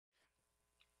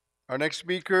Our next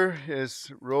speaker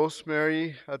is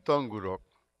Rosemary Ahtuangarauk.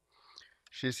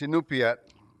 She's Inupiaq,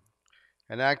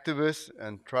 an activist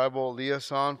and tribal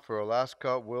liaison for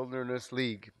Alaska Wilderness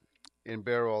League in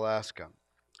Barrow, Alaska.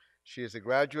 She is a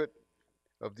graduate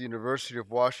of the University of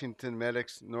Washington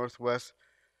Medic's Northwest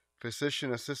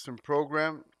Physician Assistant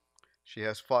Program. She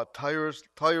has fought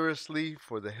tirelessly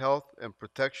for the health and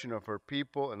protection of her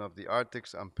people and of the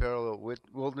Arctic's unparalleled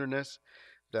wilderness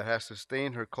that has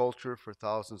sustained her culture for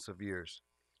thousands of years.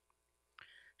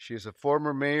 She is a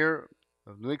former mayor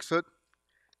of Nuiqsut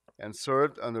and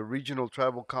served on the Regional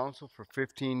Tribal Council for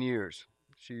 15 years.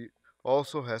 She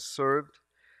also has served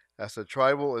as a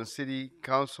tribal and city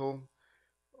council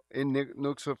in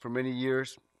Nuiqsut for many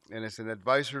years and is an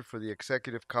advisor for the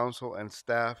Executive Council and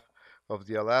staff of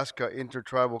the Alaska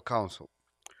Intertribal Council.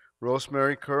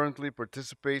 Rosemary currently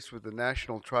participates with the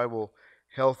National Tribal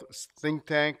Health Think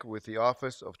Tank with the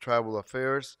Office of Tribal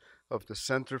Affairs of the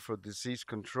Center for Disease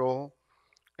Control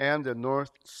and the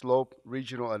North Slope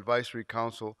Regional Advisory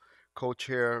Council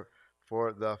co-chair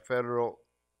for the Federal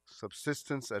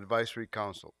Subsistence Advisory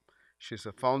Council. She's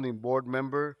a founding board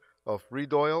member of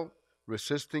REDOIL,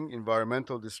 Resisting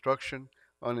Environmental Destruction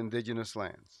on Indigenous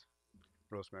Lands.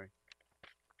 Rosemary.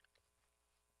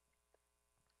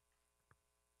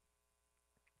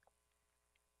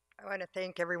 I want to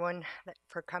thank everyone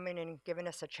for coming and giving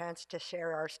us a chance to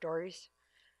share our stories.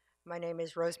 My name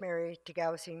is Rosemary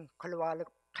Ahtuangarauk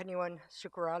Kaniwan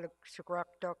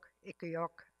Sukuraktok Inupiaq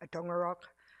Ahtuangarauk.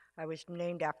 I was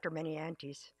named after many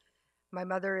aunties. My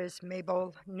mother is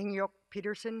Mabel Ningyok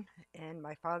Peterson, and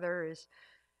my father is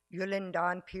Yulin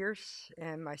Don Pierce,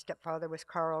 and my stepfather was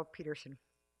Carl Peterson.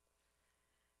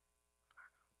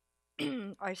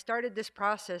 I started this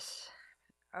process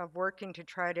of working to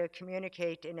try to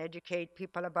communicate and educate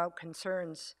people about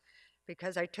concerns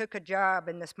because I took a job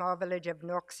in the small village of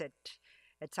Nuiqsut.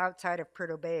 It's outside of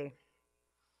Prudhoe Bay.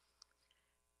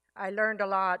 I learned a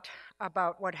lot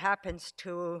about what happens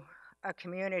to a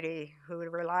community who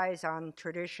relies on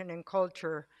tradition and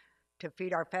culture to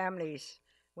feed our families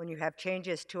when you have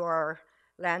changes to our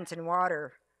lands and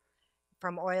water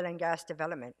from oil and gas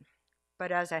development.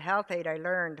 But as a health aide, I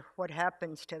learned what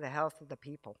happens to the health of the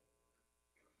people.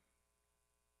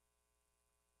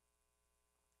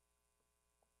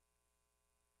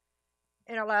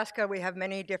 In Alaska, we have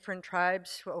many different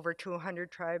tribes, over 200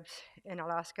 tribes in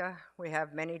Alaska. We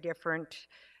have many different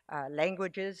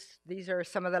languages. These are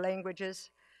some of the languages.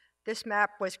 This map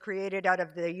was created out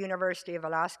of the University of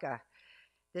Alaska.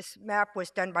 This map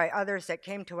was done by others that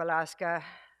came to Alaska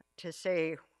to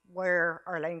say where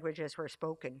our languages were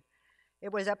spoken.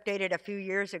 It was updated a few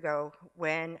years ago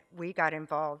when we got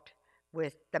involved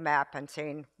with the map and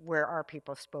saying where our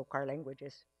people spoke our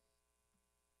languages.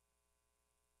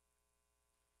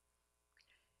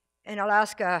 In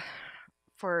Alaska,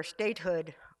 for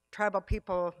statehood, tribal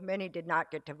people, many did not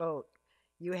get to vote.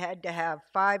 You had to have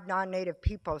 5 non-native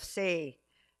people say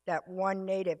that one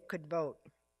native could vote.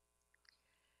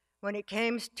 When it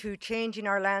came to changing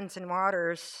our lands and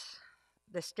waters,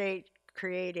 the state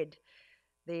created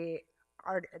the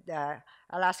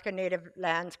Alaska Native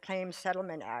Lands Claims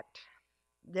Settlement Act.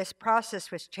 This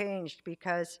process was changed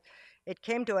because it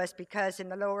came to us because in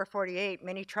the lower 48,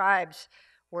 many tribes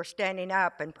were standing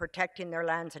up and protecting their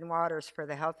lands and waters for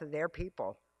the health of their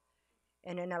people.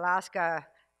 And in Alaska,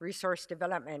 resource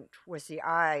development was the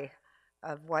eye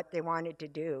of what they wanted to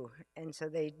do. And so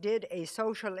they did a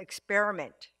social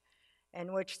experiment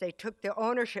in which they took the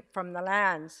ownership from the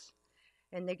lands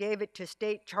and they gave it to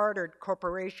state chartered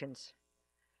corporations.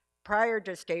 Prior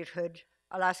to statehood,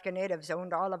 Alaska Natives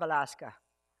owned all of Alaska.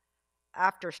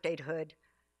 After statehood,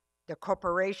 the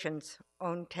corporations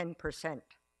owned 10%.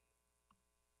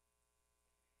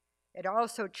 It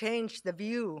also changed the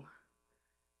view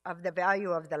of the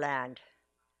value of the land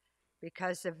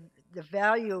because the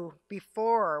value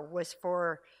before was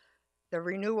for the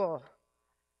renewal,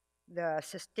 the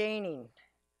sustaining,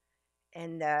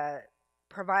 and the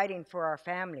providing for our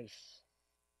families.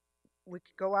 We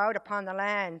could go out upon the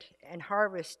land and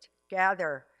harvest,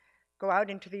 gather, go out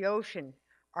into the ocean,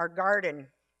 our garden,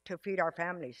 to feed our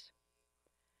families.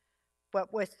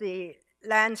 But with the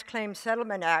Lands Claims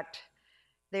Settlement Act,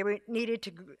 they needed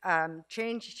to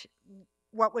change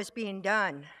what was being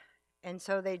done. And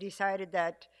so they decided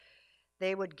that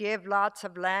they would give lots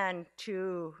of land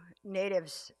to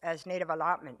natives as native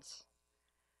allotments.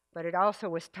 But it also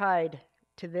was tied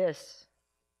to this,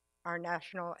 our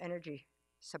national energy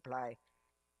supply.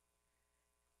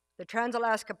 The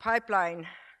Trans-Alaska Pipeline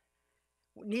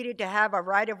needed to have a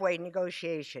right-of-way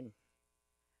negotiation.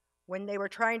 When they were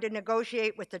trying to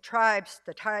negotiate with the tribes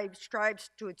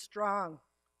stood strong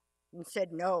and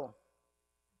said no.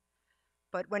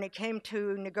 But when it came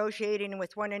to negotiating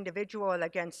with one individual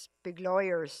against big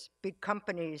lawyers, big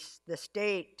companies, the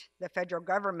state, the federal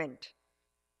government,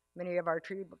 many of our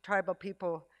tribal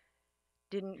people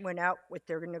didn't win out with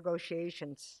their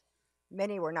negotiations.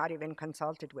 Many were not even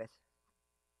consulted with.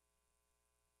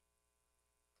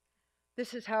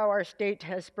 This is how our state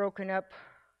has broken up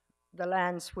the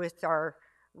lands with our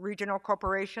regional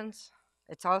corporations.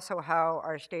 It's also how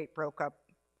our state broke up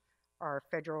our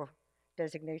federal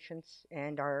designations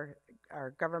and our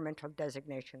governmental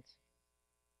designations.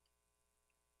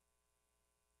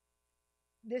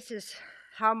 This is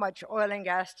how much oil and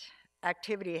gas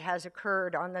activity has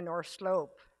occurred on the North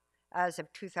Slope as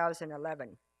of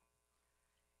 2011.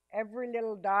 Every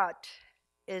little dot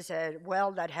is a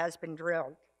well that has been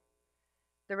drilled.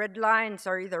 The red lines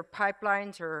are either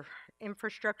pipelines or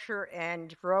infrastructure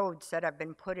and roads that have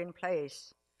been put in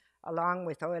place along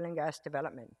with oil and gas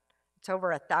development. It's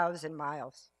over 1,000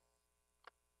 miles.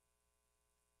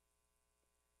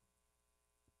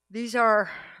 These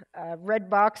are red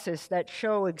boxes that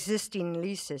show existing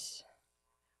leases.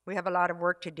 We have a lot of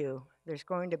work to do. There's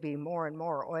going to be more and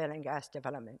more oil and gas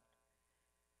development.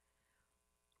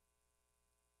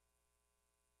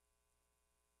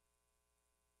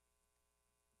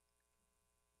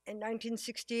 In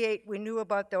 1968, we knew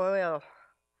about the oil.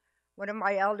 One of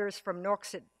my elders from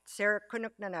Noxit, Sarah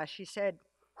Kunuknana, she said,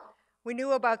 we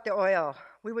knew about the oil.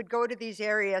 We would go to these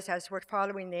areas as we're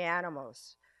following the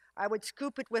animals. I would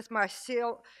scoop it with my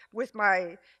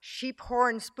sheep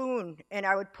horn spoon, and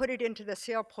I would put it into the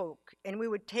seal poke, and we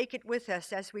would take it with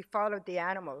us as we followed the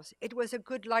animals. It was a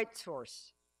good light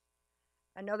source.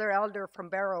 Another elder from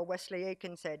Barrow, Wesley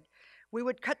Aiken, said, we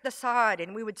would cut the sod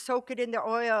and we would soak it in the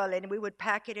oil and we would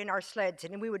pack it in our sleds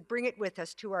and we would bring it with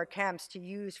us to our camps to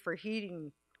use for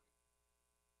heating.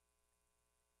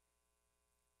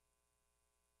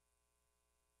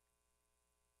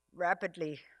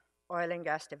 Rapidly, oil and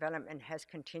gas development has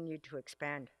continued to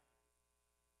expand.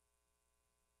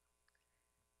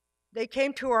 They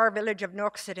came to our village of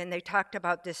Noxit and they talked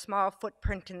about this small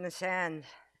footprint in the sand.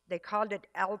 They called it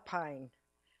alpine.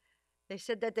 They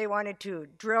said that they wanted to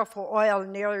drill for oil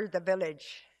near the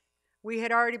village. We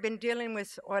had already been dealing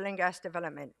with oil and gas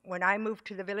development. When I moved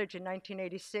to the village in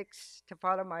 1986 to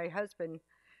follow my husband,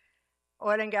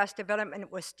 oil and gas development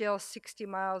was still 60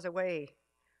 miles away.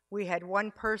 We had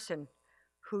one person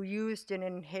who used an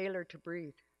inhaler to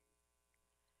breathe.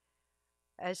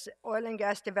 As oil and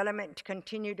gas development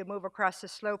continued to move across the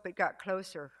slope, it got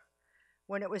closer.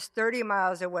 When it was 30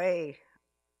 miles away,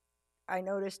 I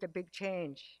noticed a big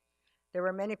change. There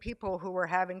were many people who were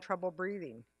having trouble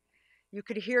breathing. You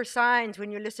could hear signs when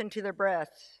you listened to their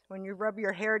breath, when you rub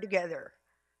your hair together.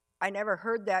 I never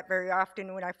heard that very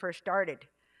often when I first started,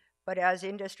 but as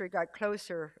industry got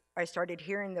closer, I started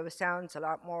hearing those sounds a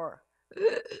lot more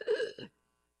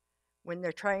when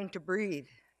they're trying to breathe.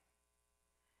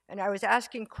 And I was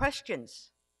asking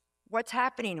questions. What's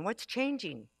happening? What's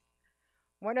changing?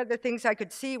 One of the things I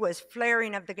could see was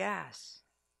flaring of the gas.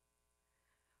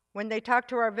 When they talked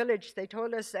to our village, they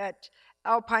told us that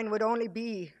alpine would only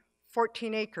be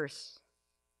 14 acres.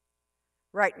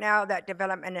 Right now, that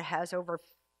development has over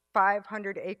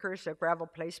 500 acres of gravel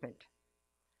placement.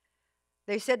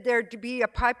 They said there'd be a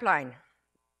pipeline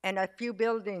and a few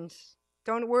buildings.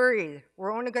 Don't worry,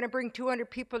 we're only going to bring 200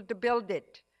 people to build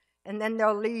it, and then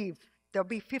they'll leave. There'll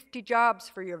be 50 jobs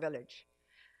for your village.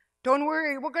 Don't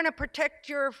worry, we're going to protect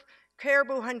your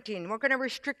caribou hunting. We're going to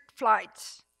restrict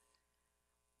flights.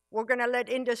 We're going to let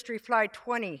industry fly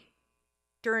 20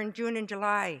 during June and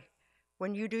July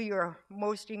when you do your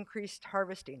most increased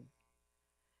harvesting.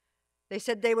 They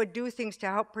said they would do things to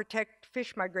help protect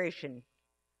fish migration,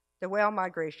 the whale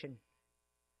migration.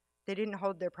 They didn't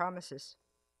hold their promises.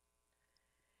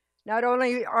 Not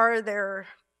only are there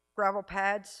gravel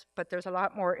pads, but there's a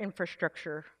lot more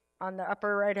infrastructure. On the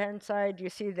upper right-hand side, you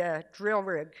see the drill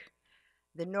rig,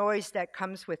 the noise that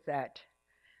comes with that.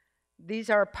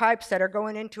 These are pipes that are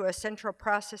going into a central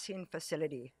processing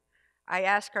facility. I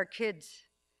ask our kids,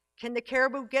 can the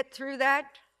caribou get through that?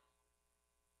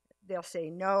 They'll say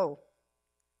no.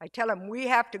 I tell them we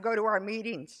have to go to our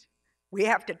meetings. We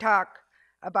have to talk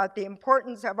about the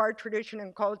importance of our tradition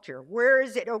and culture. Where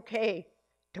is it okay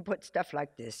to put stuff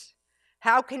like this?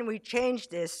 How can we change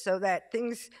this so that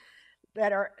things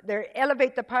that are, they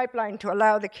elevate the pipeline to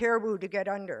allow the caribou to get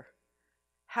under?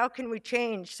 How can we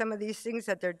change some of these things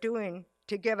that they're doing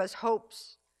to give us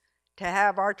hopes to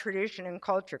have our tradition and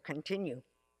culture continue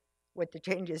with the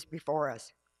changes before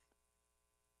us?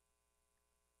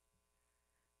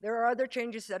 There are other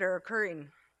changes that are occurring.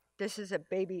 This is a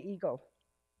baby eagle.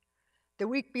 The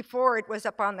week before, it was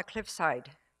up on the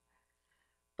cliffside.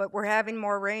 But we're having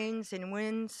more rains and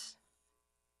winds,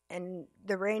 and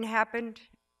the rain happened,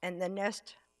 and the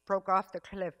nest broke off the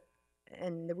cliff.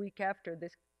 And the week after,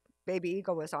 this baby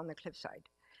eagle was on the cliffside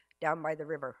down by the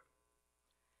river.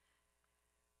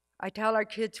 I tell our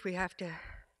kids we have to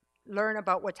learn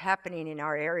about what's happening in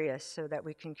our areas so that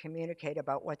we can communicate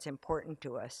about what's important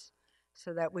to us,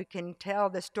 so that we can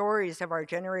tell the stories of our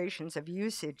generations of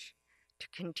usage to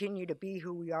continue to be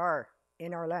who we are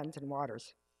in our lands and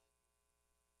waters.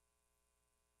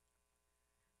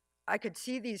 I could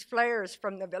see these flares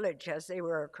from the village as they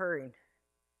were occurring.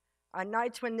 On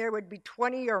nights when there would be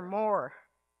 20 or more,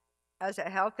 as a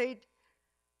health aide,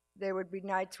 there would be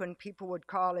nights when people would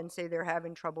call and say they're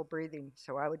having trouble breathing.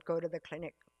 So I would go to the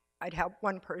clinic. I'd help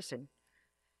one person,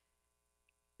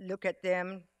 look at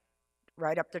them,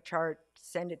 write up the chart,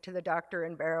 send it to the doctor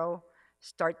in Barrow,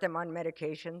 start them on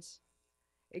medications.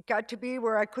 It got to be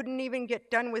where I couldn't even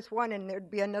get done with one and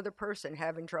there'd be another person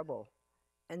having trouble,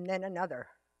 and then another.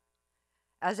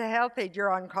 As a health aide,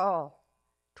 you're on call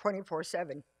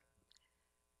 24/7.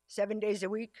 7 days a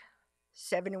week,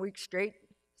 7 weeks straight,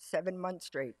 7 months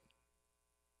straight.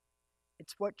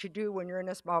 It's what you do when you're in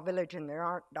a small village and there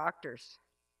aren't doctors.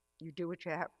 You do what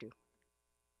you have to.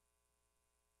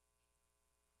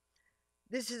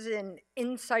 This is an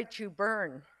in situ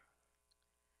burn.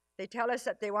 They tell us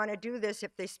that they want to do this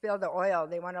if they spill the oil.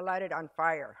 They want to light it on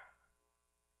fire.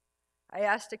 I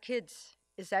asked the kids,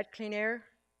 is that clean air?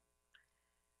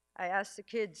 I asked the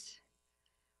kids,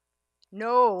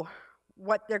 know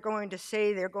what they're going to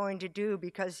say they're going to do,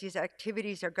 because these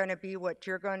activities are going to be what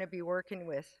you're going to be working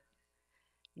with.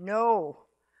 Know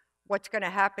what's going to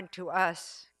happen to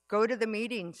us. Go to the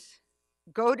meetings.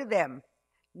 Go to them.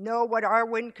 Know what our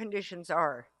wind conditions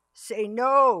are. Say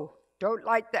no, don't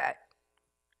like that.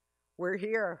 We're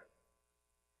here.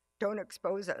 Don't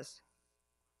expose us.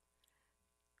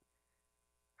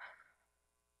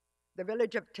 The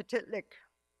village of Tititlik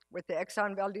with the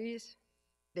Exxon Valdez,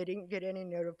 they didn't get any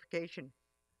notification.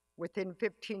 Within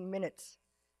 15 minutes,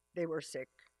 they were sick.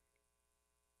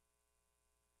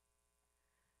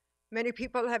 Many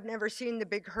people have never seen the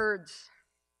big herds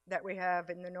that we have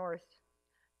in the north.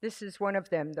 This is one of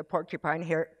them, the porcupine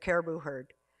caribou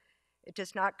herd. It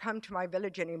does not come to my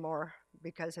village anymore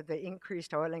because of the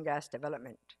increased oil and gas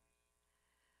development.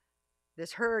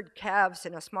 This herd calves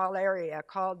in a small area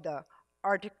called the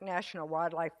Arctic National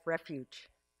Wildlife Refuge.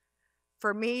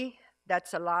 For me,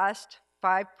 that's the last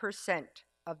 5%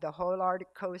 of the whole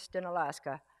Arctic coast in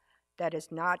Alaska that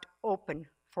is not open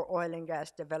for oil and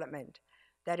gas development,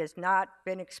 that has not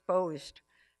been exposed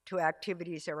to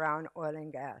activities around oil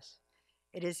and gas.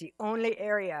 It is the only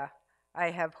area I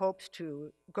have hopes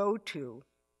to go to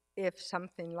if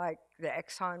something like the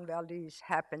Exxon Valdez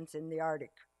happens in the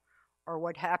Arctic, or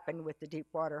what happened with the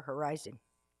Deepwater Horizon.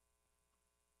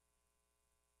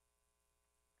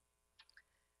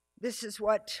 This is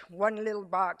what one little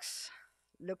box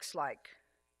looks like.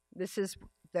 This is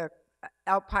the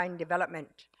alpine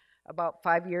development about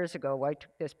 5 years ago. I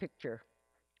took this picture.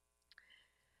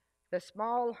 The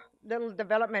small little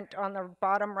development on the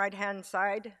bottom right-hand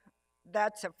side,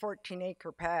 that's a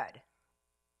 14-acre pad.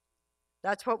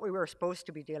 That's what we were supposed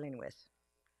to be dealing with.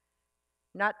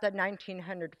 Not the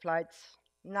 1,900 flights,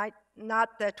 not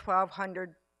the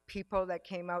 1,200 people that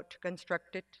came out to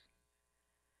construct it,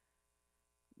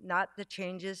 not the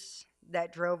changes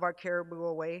that drove our caribou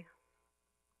away.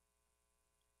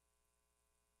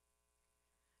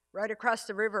 Right across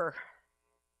the river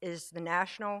is the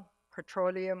National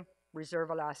Petroleum Reserve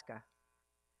Alaska.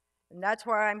 And that's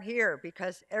why I'm here,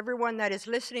 because everyone that is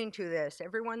listening to this,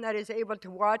 everyone that is able to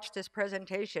watch this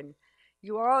presentation,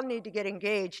 you all need to get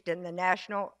engaged in the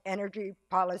national energy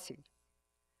policy.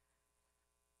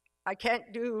 I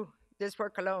can't do this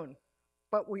work alone,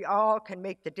 but we all can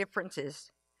make the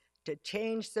differences to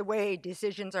change the way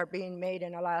decisions are being made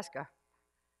in Alaska.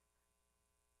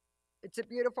 It's a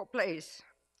beautiful place.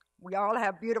 We all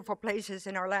have beautiful places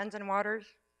in our lands and waters.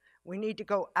 We need to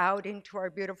go out into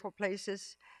our beautiful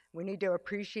places. We need to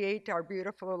appreciate our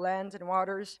beautiful lands and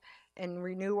waters and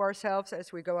renew ourselves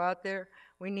as we go out there.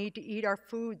 We need to eat our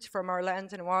foods from our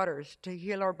lands and waters to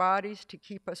heal our bodies, to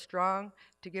keep us strong,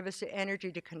 to give us the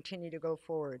energy to continue to go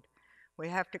forward. We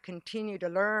have to continue to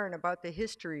learn about the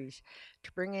histories,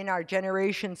 to bring in our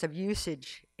generations of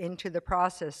usage into the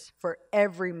process for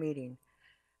every meeting.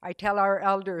 I tell our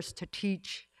elders to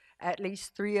teach at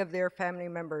least 3 of their family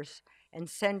members and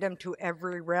send them to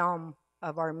every realm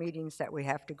of our meetings that we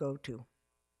have to go to.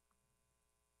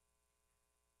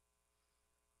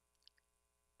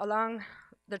 Along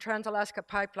the Trans-Alaska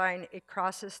Pipeline, it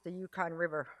crosses the Yukon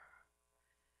River.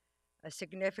 A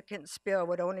significant spill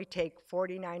would only take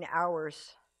 49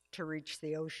 hours to reach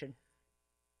the ocean.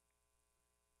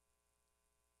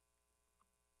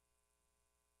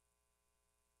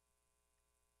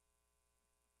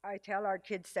 I tell our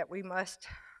kids that we must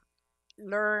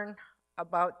learn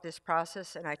about this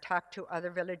process, and I talk to other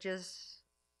villages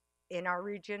in our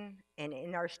region and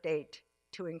in our state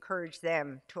to encourage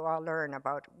them to all learn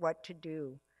about what to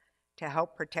do to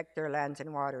help protect their lands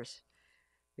and waters,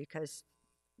 because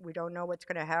we don't know what's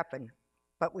going to happen,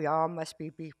 but we all must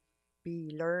be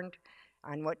learned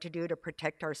on what to do to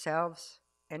protect ourselves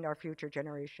and our future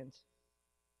generations.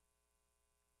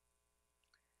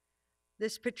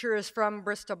 This picture is from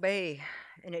Bristol Bay,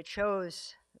 and it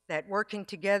shows that working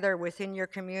together within your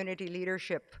community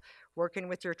leadership, working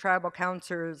with your tribal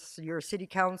councils, your city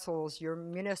councils, your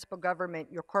municipal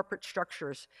government, your corporate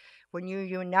structures, when you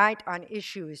unite on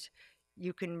issues,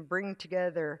 you can bring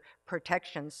together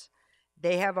protections.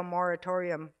 They have a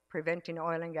moratorium preventing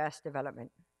oil and gas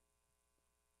development.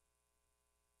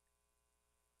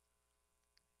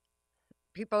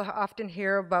 People often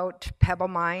hear about Pebble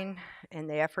Mine and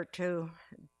the effort to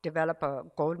develop a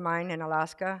gold mine in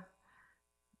Alaska.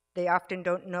 They often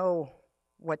don't know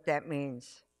what that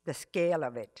means, the scale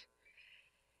of it.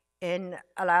 In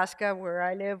Alaska, where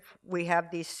I live, we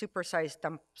have these supersized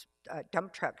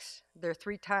dump trucks. They're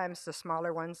 3 times the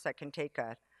smaller ones that can take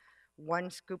a 1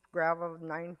 scoop gravel,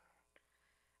 9,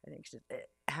 I think,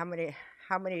 how many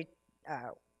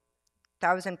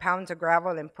 1,000 pounds of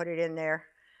gravel, and put it in there.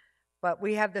 But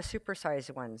we have the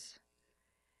supersized ones.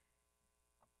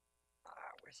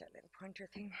 Where's that little pointer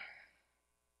thing?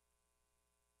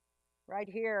 Right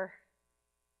here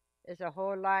is a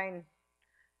whole line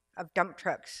of dump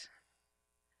trucks.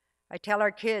 I tell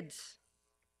our kids,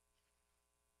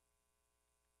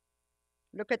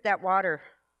 look at that water.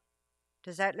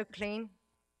 Does that look clean?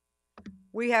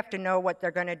 We have to know what they're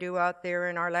going to do out there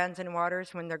in our lands and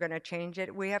waters when they're going to change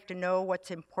it. We have to know what's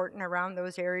important around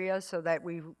those areas so that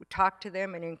we talk to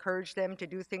them and encourage them to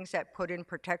do things that put in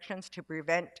protections to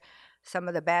prevent some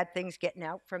of the bad things getting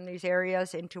out from these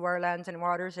areas into our lands and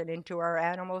waters and into our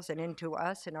animals and into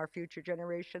us and our future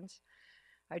generations.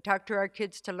 I talk to our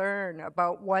kids to learn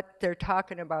about what they're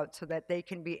talking about so that they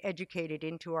can be educated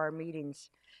into our meetings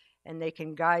and they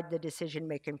can guide the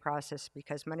decision-making process,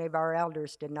 because many of our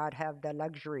elders did not have the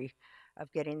luxury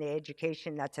of getting the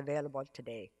education that's available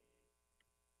today.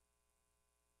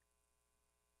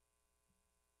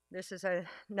 This is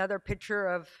another picture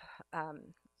of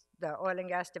the oil and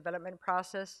gas development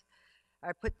process.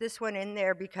 I put this one in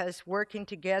there because working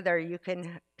together, you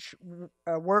can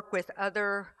work with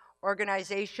other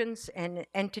organizations and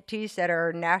entities that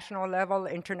are national level,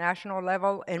 international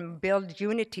level, and build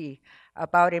unity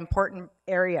about important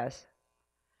areas.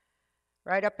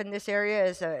 Right up in this area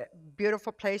is a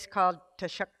beautiful place called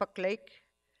Tashukpuk Lake.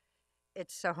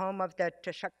 It's the home of the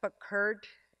Tashukpuk herd.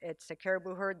 It's a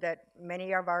caribou herd that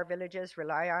many of our villages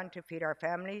rely on to feed our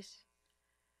families.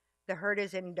 The herd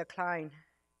is in decline.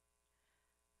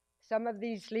 Some of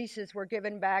these leases were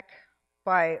given back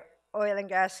by oil and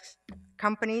gas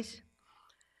companies,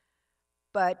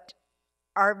 but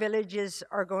our villages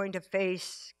are going to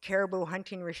face caribou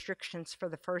hunting restrictions for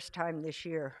the first time this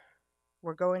year.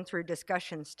 We're going through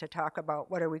discussions to talk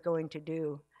about what are we going to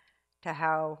do, to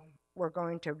how we're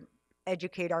going to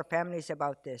educate our families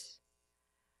about this.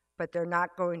 But they're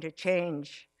not going to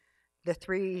change the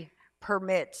 3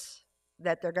 permits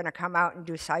that they're going to come out and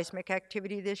do seismic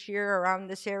activity this year around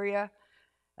this area,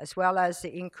 as well as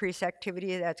the increased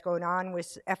activity that's going on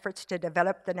with efforts to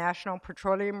develop the National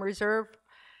Petroleum Reserve,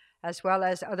 as well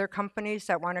as other companies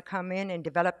that want to come in and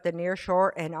develop the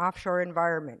nearshore and offshore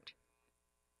environment.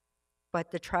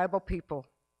 But the tribal people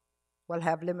will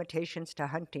have limitations to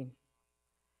hunting.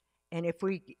 And if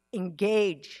we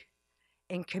engage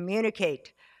and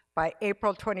communicate by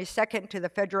April 22nd to the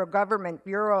federal government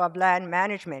Bureau of Land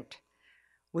Management,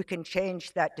 we can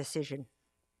change that decision.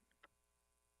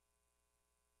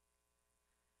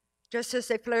 Just as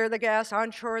they flare the gas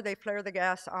onshore, they flare the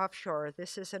gas offshore.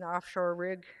 This is an offshore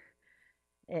rig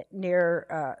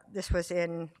near, this was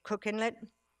in Cook Inlet,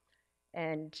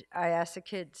 and I asked the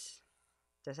kids,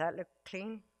 does that look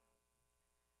clean?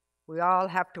 We all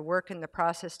have to work in the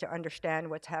process to understand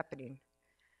what's happening.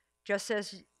 Just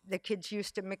as the kids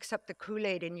used to mix up the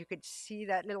Kool-Aid and you could see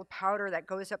that little powder that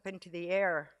goes up into the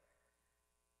air,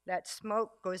 that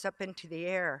smoke goes up into the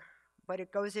air, but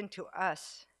it goes into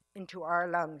us, into our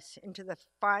lungs, into the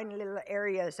fine little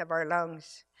areas of our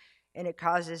lungs, and it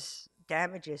causes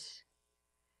damages,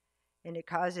 and it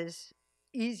causes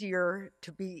easier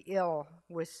to be ill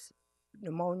with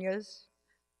pneumonias,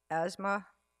 asthma,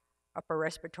 upper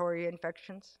respiratory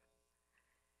infections.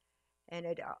 And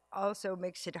it also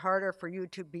makes it harder for you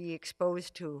to be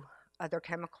exposed to other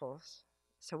chemicals.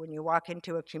 So when you walk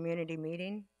into a community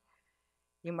meeting,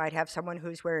 you might have someone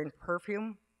who's wearing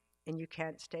perfume and you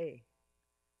can't stay,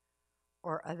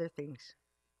 or other things.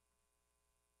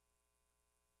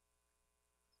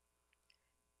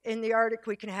 In the Arctic,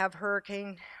 we can have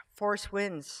hurricane force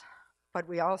winds, but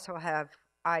we also have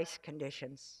ice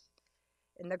conditions.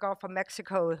 In the Gulf of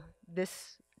Mexico,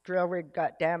 this drill rig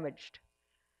got damaged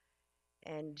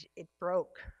and it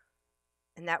broke,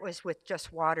 and that was with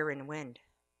just water and wind.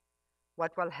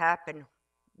 What will happen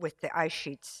with the ice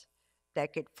sheets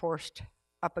that get forced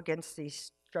up against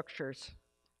these structures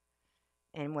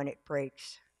and when it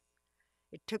breaks?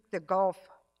 It took the Gulf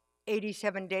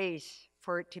 87 days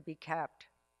for it to be capped.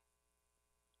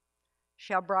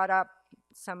 Shell brought up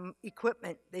some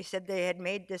equipment. They said they had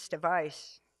made this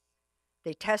device.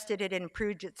 They tested it in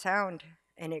Puget Sound,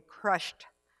 and it crushed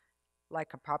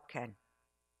like a pop can.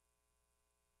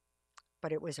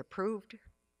 But it was approved.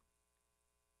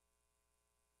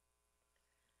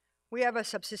 We have a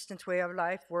subsistence way of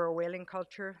life. We're a whaling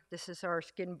culture. This is our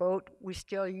skin boat. We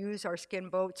still use our skin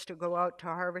boats to go out to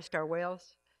harvest our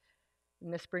whales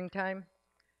in the springtime.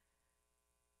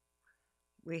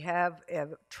 We have a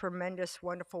tremendous,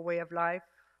 wonderful way of life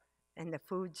and the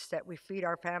foods that we feed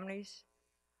our families.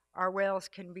 Our whales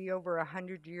can be over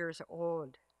 100 years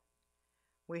old.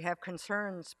 We have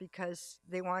concerns because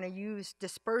they want to use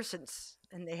dispersants,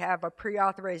 and they have a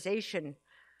pre-authorization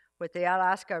with the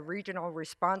Alaska Regional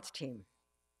Response Team.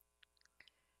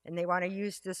 And they want to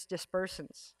use this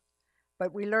dispersants.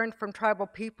 But we learned from tribal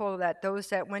people that those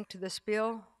that went to the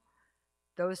spill,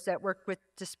 those that worked with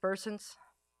dispersants,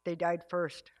 they died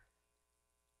first.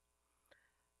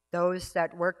 Those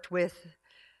that worked with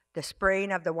the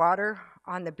spraying of the water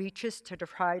on the beaches to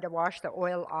try to wash the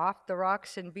oil off the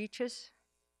rocks and beaches,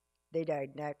 they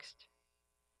died next.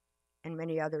 And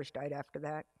many others died after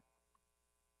that.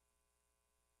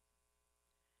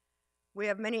 We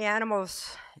have many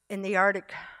animals in the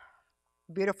Arctic.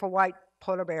 Beautiful white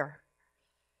polar bear,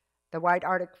 the white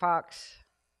Arctic fox.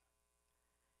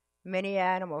 Many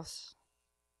animals,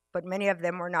 but many of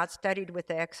them were not studied with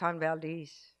the Exxon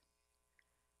Valdez.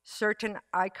 Certain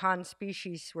icon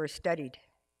species were studied,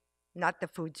 not the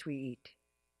foods we eat.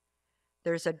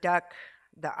 There's a duck,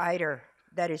 the eider,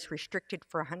 that is restricted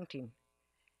for hunting.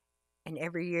 And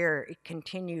every year it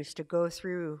continues to go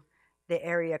through the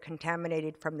area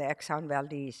contaminated from the Exxon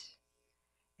Valdez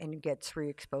and gets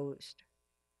re-exposed.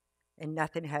 And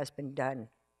nothing has been done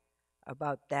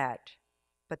about that,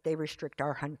 but they restrict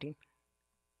our hunting.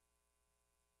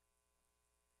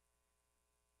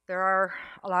 There are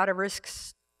a lot of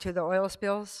risks to the oil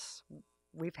spills.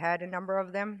 We've had a number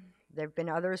of them. There have been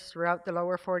others throughout the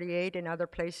lower 48 and other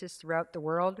places throughout the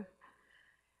world.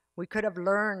 We could have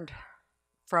learned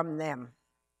from them.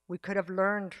 We could have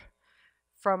learned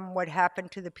from what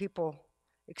happened to the people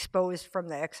exposed from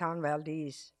the Exxon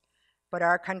Valdez. But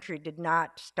our country did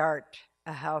not start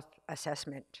a health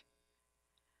assessment.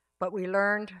 But we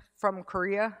learned from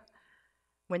Korea,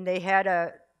 when they had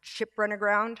a ship run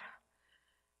aground,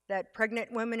 that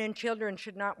pregnant women and children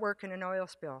should not work in an oil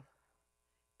spill.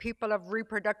 People of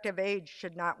reproductive age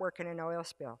should not work in an oil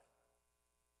spill.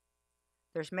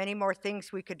 There's many more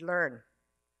things we could learn,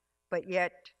 but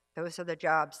yet those are the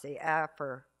jobs they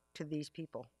offer to these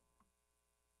people.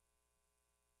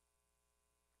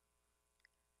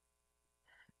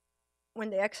 When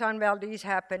the Exxon Valdez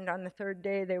happened, on the third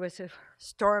day, there was a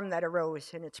storm that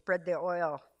arose and it spread the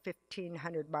oil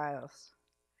 1,500 miles.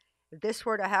 If this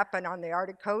were to happen on the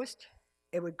Arctic coast,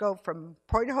 it would go from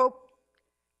Point Hope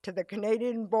to the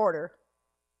Canadian border.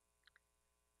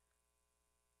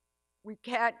 We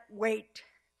can't wait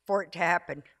for it to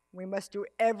happen. We must do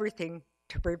everything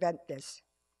to prevent this.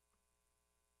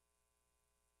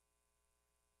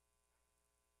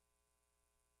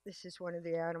 This is one of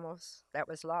the animals that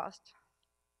was lost,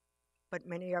 but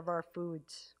many of our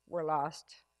foods were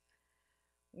lost.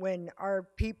 When our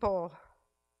people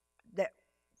that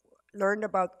learned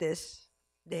about this,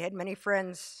 they had many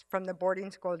friends from the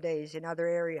boarding school days in other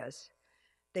areas.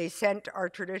 They sent our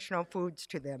traditional foods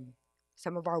to them.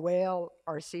 Some of our whale,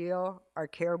 our seal, our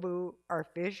caribou, our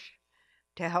fish,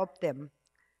 to help them,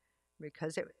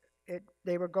 because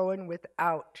they were going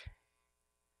without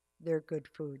their good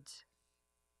foods.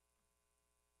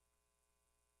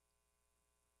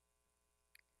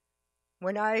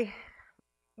 When I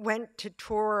went to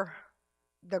tour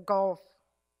the Gulf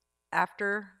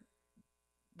after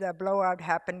the blowout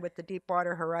happened with the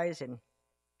Deepwater Horizon,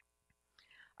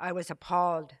 I was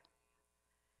appalled.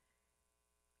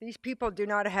 These people do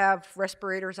not have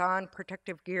respirators on,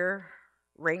 protective gear,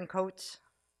 raincoats.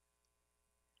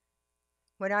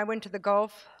 When I went to the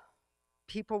Gulf,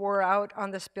 people were out on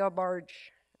the spill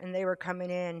barge and they were coming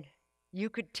in.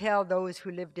 You could tell those who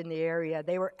lived in the area.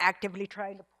 They were actively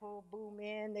trying to pull boom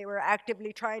in. They were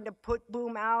actively trying to put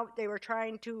boom out. They were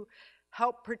trying to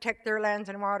help protect their lands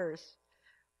and waters.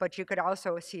 But you could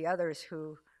also see others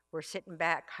who were sitting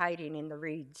back, hiding in the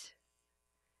reeds,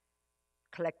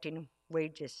 collecting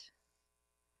wages.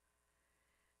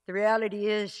 The reality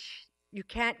is, you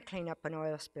can't clean up an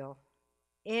oil spill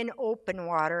in open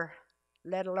water,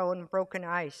 let alone broken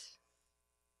ice.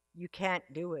 You can't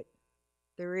do it.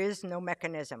 There is no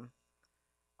mechanism.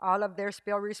 All of their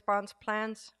spill response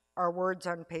plans are words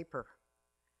on paper.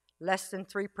 Less than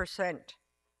 3%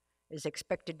 is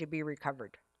expected to be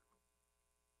recovered.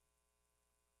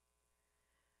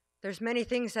 There's many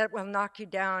things that will knock you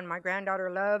down. My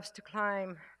granddaughter loves to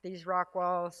climb these rock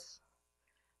walls.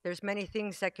 There's many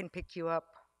things that can pick you up.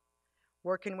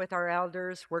 Working with our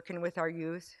elders, working with our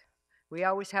youth. We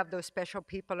always have those special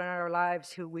people in our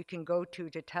lives who we can go to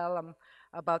tell them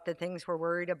about the things we're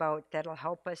worried about that'll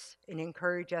help us and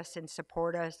encourage us and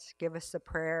support us, give us the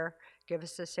prayer, give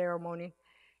us the ceremony,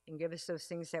 and give us those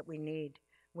things that we need.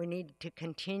 We need to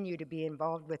continue to be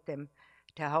involved with them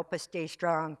to help us stay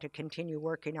strong, to continue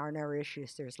working on our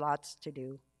issues. There's lots to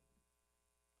do.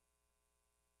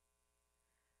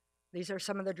 These are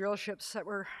some of the drill ships that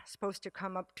were supposed to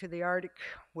come up to the Arctic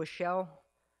with Shell.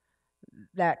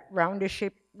 That roundish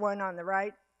shaped one on the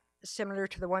right, similar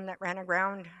to the one that ran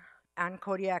aground on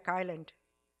Kodiak Island.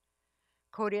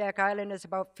 Kodiak Island is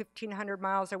about 1,500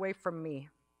 miles away from me.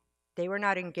 They were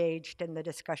not engaged in the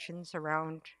discussions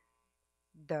around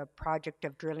the project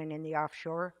of drilling in the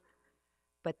offshore,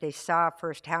 but they saw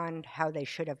firsthand how they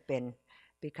should have been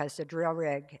because the drill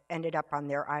rig ended up on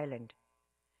their island.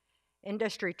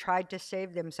 Industry tried to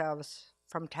save themselves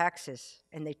from taxes,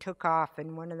 and they took off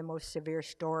in one of the most severe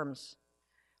storms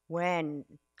when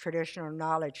traditional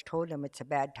knowledge told them it's a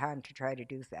bad time to try to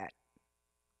do that.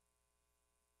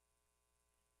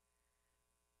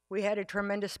 We had a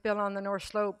tremendous spill on the North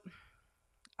Slope.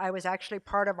 I was actually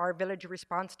part of our village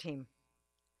response team.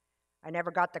 I never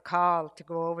got the call to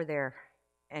go over there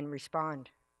and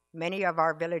respond. Many of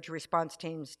our village response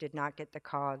teams did not get the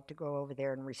call to go over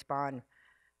there and respond,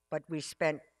 but we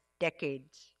spent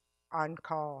decades on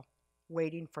call,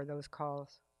 waiting for those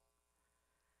calls.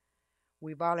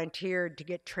 We volunteered to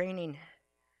get training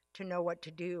to know what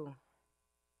to do.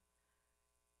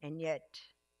 And yet,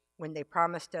 when they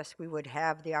promised us we would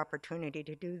have the opportunity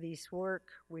to do this work,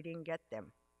 we didn't get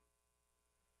them.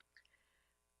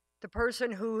 The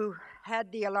person who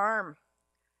had the alarm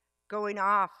going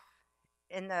off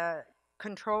in the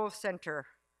control center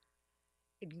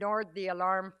ignored the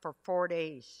alarm for 4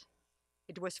 days.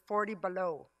 It was 40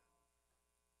 below.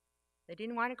 They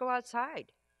didn't want to go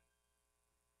outside.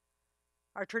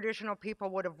 Our traditional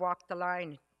people would have walked the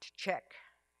line to check.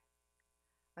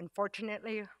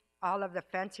 Unfortunately, all of the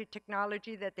fancy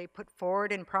technology that they put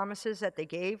forward and promises that they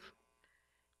gave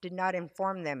did not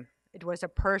inform them. It was a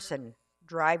person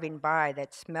driving by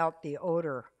that smelt the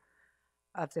odor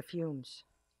of the fumes.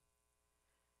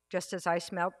 Just as I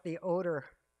smelt the odor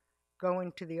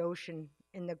going to the ocean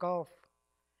in the Gulf,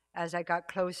 as I got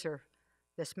closer,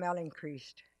 the smell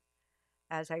increased.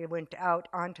 As I went out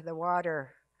onto the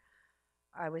water,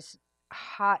 I was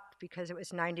hot because it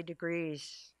was 90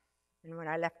 degrees. And when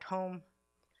I left home,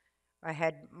 I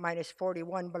had minus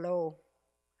 41 below.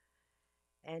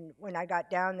 And when I got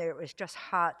down there, it was just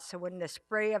hot. So when the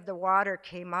spray of the water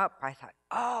came up, I thought,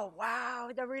 oh,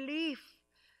 wow, the relief,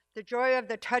 the joy of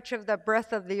the touch of the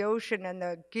breath of the ocean and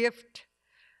the gift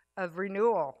of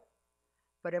renewal.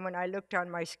 But then when I looked on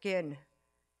my skin,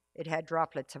 it had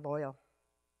droplets of oil.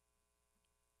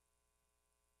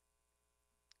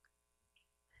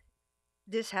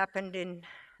 This happened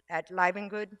at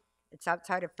Livengood. It's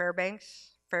outside of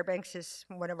Fairbanks. Fairbanks is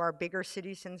one of our bigger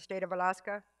cities in the state of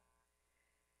Alaska.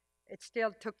 It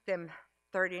still took them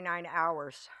 39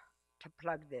 hours to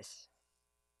plug this.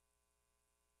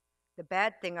 The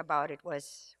bad thing about it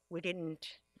was we didn't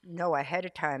know ahead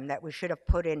of time that we should have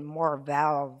put in more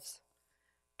valves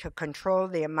to control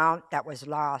the amount that was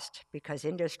lost, because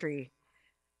industry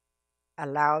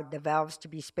allowed the valves to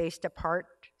be spaced apart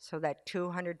so that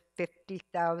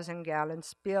 250,000 gallons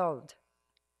spilled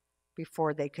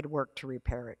before they could work to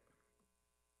repair it.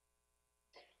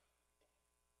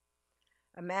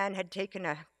 A man had taken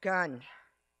a gun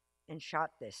and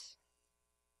shot this.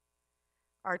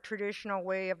 Our traditional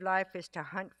way of life is to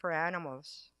hunt for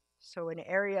animals. So in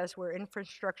areas where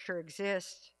infrastructure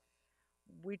exists,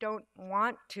 we don't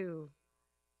want to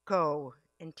go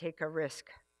and take a risk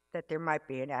that there might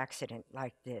be an accident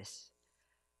like this.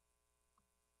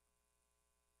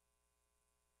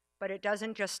 But it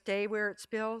doesn't just stay where it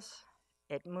spills,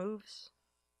 it moves.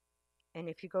 And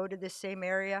if you go to this same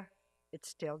area, it's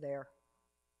still there.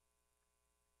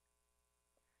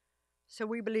 So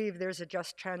we believe there's a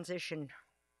just transition.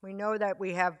 We know that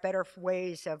we have better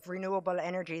ways of renewable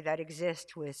energy that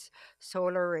exist with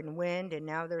solar and wind, and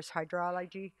now there's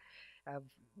hydrology, of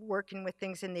working with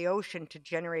things in the ocean to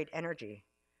generate energy.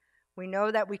 We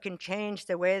know that we can change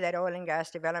the way that oil and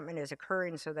gas development is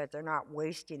occurring so that they're not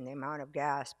wasting the amount of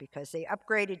gas, because they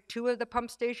upgraded 2 of the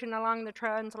pump stations along the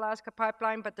Trans-Alaska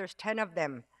Pipeline, but there's 10 of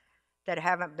them that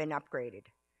haven't been upgraded.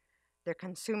 They're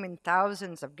consuming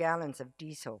thousands of gallons of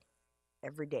diesel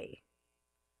every day.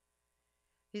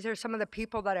 These are some of the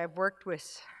people that I've worked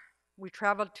with. We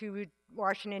traveled to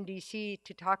Washington, D.C.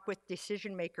 to talk with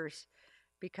decision makers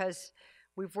because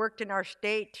we've worked in our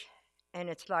state and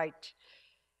it's like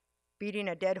beating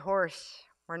a dead horse.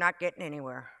 We're not getting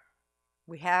anywhere.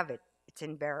 We have it. It's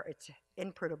in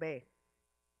Prudhoe Bay.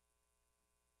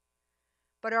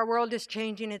 But our world is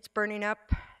changing. It's burning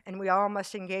up, and we all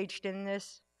must engage in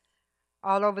this.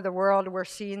 All over the world, we're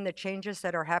seeing the changes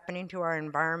that are happening to our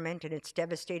environment, and it's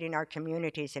devastating our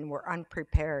communities, and we're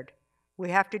unprepared.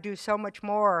 We have to do so much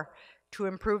more to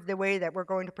improve the way that we're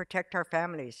going to protect our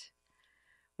families.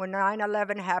 When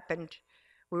 9/11 happened,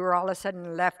 we were all of a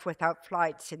sudden left without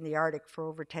flights in the Arctic for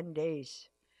over 10 days.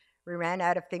 We ran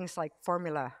out of things like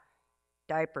formula,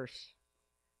 diapers,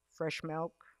 fresh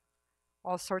milk,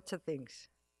 all sorts of things.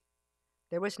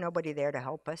 There was nobody there to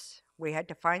help us. We had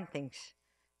to find things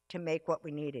to make what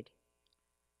we needed.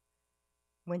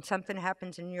 When something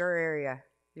happens in your area,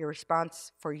 your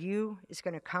response for you is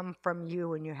going to come from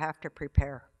you, and you have to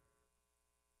prepare.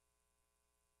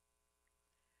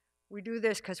 We do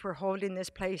this because we're holding this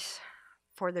place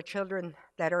for the children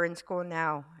that are in school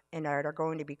now and that are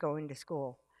going to be going to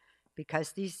school,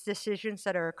 because these decisions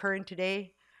that are occurring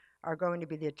today are going to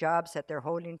be the jobs that they're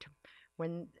holding to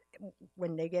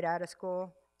when they get out of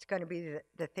school. It's going to be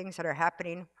the things that are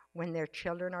happening when their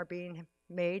children are being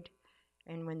made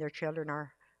and when their children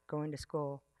are going to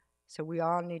school. So we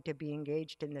all need to be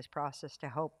engaged in this process to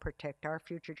help protect our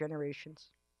future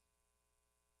generations.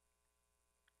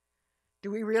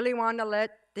 Do we really want to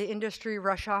let the industry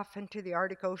rush off into the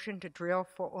Arctic Ocean to drill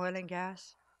for oil and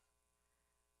gas?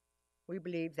 We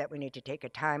believe that we need to take a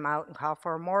time out and call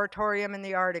for a moratorium in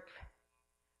the Arctic.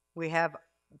 We have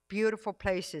beautiful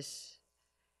places,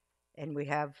 and we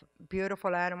have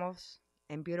beautiful animals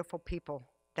and beautiful people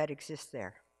that exist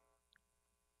there.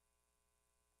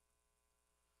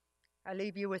 I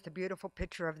leave you with a beautiful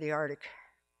picture of the Arctic.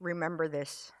 Remember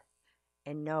this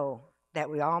and know that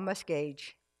we all must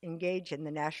engage in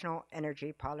the National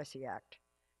Energy Policy Act.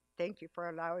 Thank you for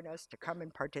allowing us to come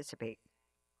and participate.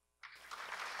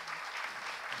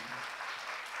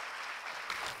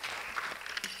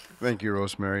 Thank you,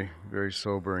 Rosemary. Very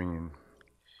sobering and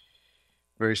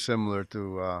very similar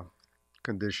to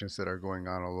conditions that are going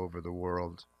on all over the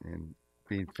world and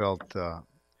being felt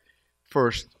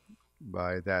first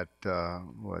by that,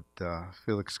 what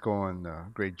Felix Cohen,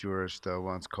 great jurist,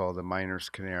 once called the miner's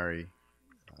canary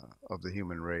of the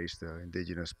human race, the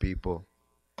indigenous people.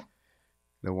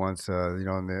 The ones,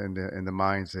 in the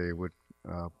mines, they would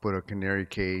put a canary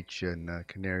cage, and the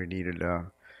canary needed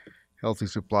a healthy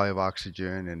supply of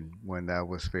oxygen, and when that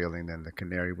was failing, then the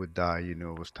canary would die. You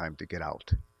knew it was time to get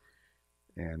out.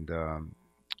 And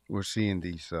we're seeing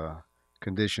these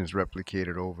conditions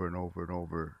replicated over and over and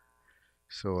over.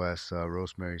 So as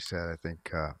Rosemary said, I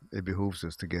think it behooves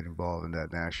us to get involved in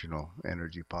that national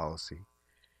energy policy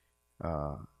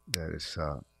that is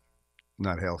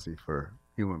not healthy for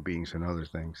human beings and other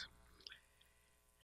things.